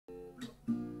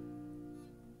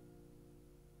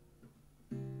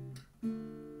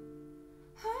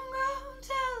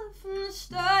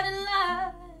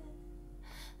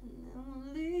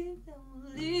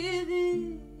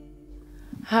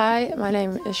Hi, my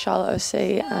name is Charlotte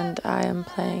O.C. and I am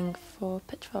playing for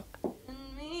Pitchfork.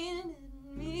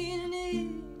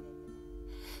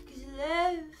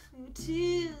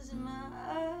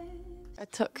 I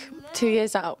took 2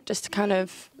 years out just to kind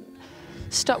of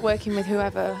stop working with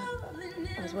whoever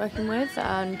I was working with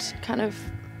and kind of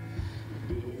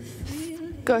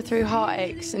go through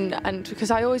heartaches and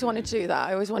because I always wanted to do that.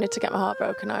 I always wanted to get my heart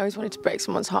broken. I always wanted to break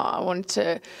someone's heart. I wanted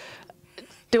to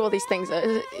do all these things.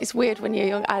 It's weird when you're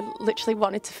young. I literally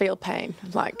wanted to feel pain,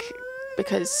 like,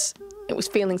 because it was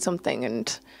feeling something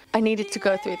and I needed to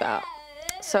go through that.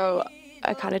 So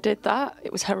I kind of did that.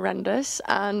 It was horrendous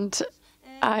and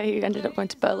I ended up going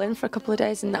to Berlin for a couple of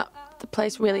days, and the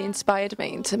place really inspired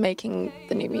me into making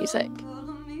the new music.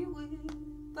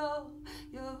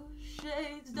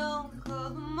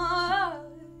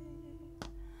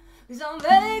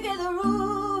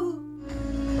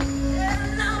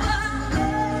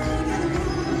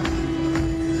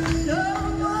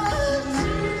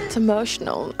 It's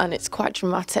emotional and it's quite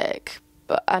dramatic,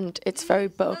 and it's very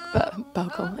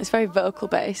vocal. It's very vocal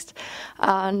based,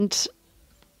 and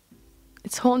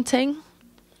it's haunting.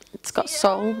 It's got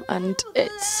soul and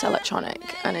it's electronic,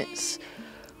 and it's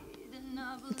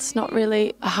not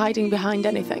really hiding behind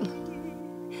anything.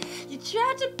 You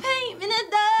tried to paint me in a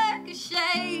darker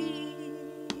shade,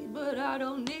 but I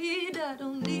don't need it.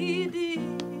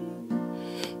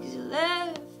 'Cause you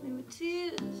left me with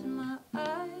tears in my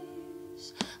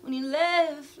eyes when you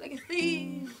left like a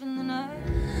thief in the night.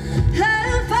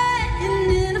 I'm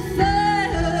fighting in a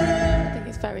fire. I think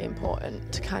it's very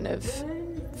important to kind of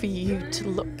for you to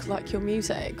look like your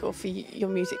music, or for your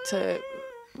music to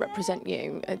represent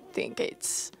you. I think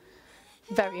it's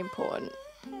very important.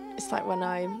 It's like when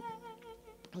I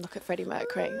look at Freddie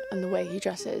Mercury and the way he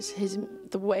dresses, his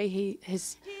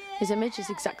image is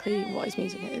exactly what his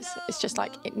music is. It's just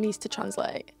like it needs to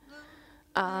translate.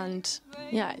 And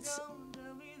yeah,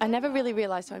 I never really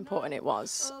realised how important it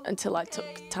was until I took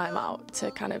time out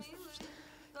to kind of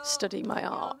study my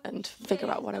art and figure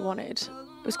out what I wanted.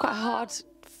 It was quite hard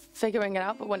figuring it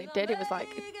out, but when it did, it was like,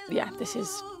 yeah, this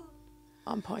is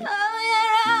on point.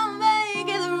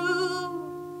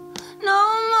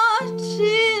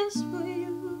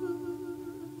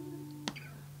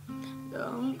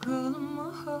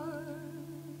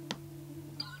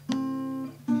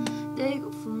 They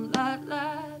go from light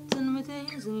telling me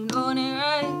things and you know it ain't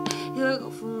right. You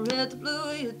go from red to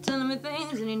blue, you're telling me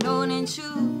things and you know it ain't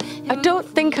true. I don't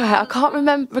think I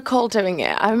can't recall doing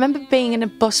it. I remember being in a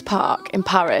bus park in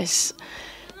Paris,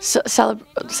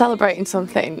 celebrating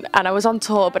something, and I was on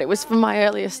tour, but it was from my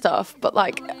earlier stuff. But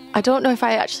like, I don't know if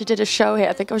I actually did a show here.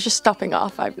 I think I was just stopping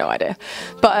off. I have no idea.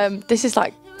 But this is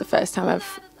like the first time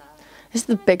this is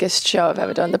the biggest show I've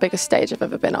ever done, the biggest stage I've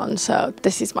ever been on. So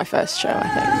this is my first show, I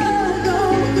think.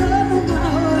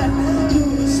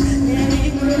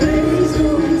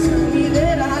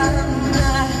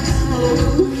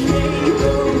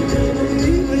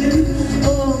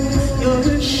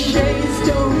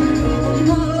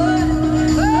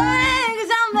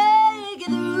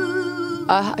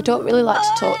 I don't really like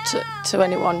to talk to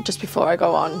anyone just before I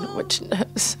go on,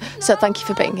 so thank you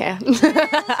for being here.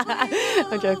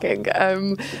 I'm joking.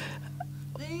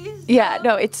 Yeah,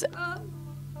 no, it's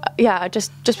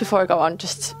just before I go on,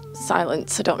 just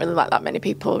silence. I don't really like that many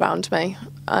people around me,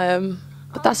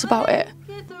 but that's about it.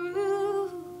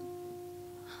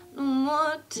 No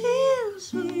more tears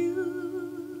for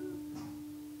you.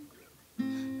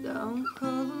 Don't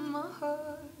cover my heart.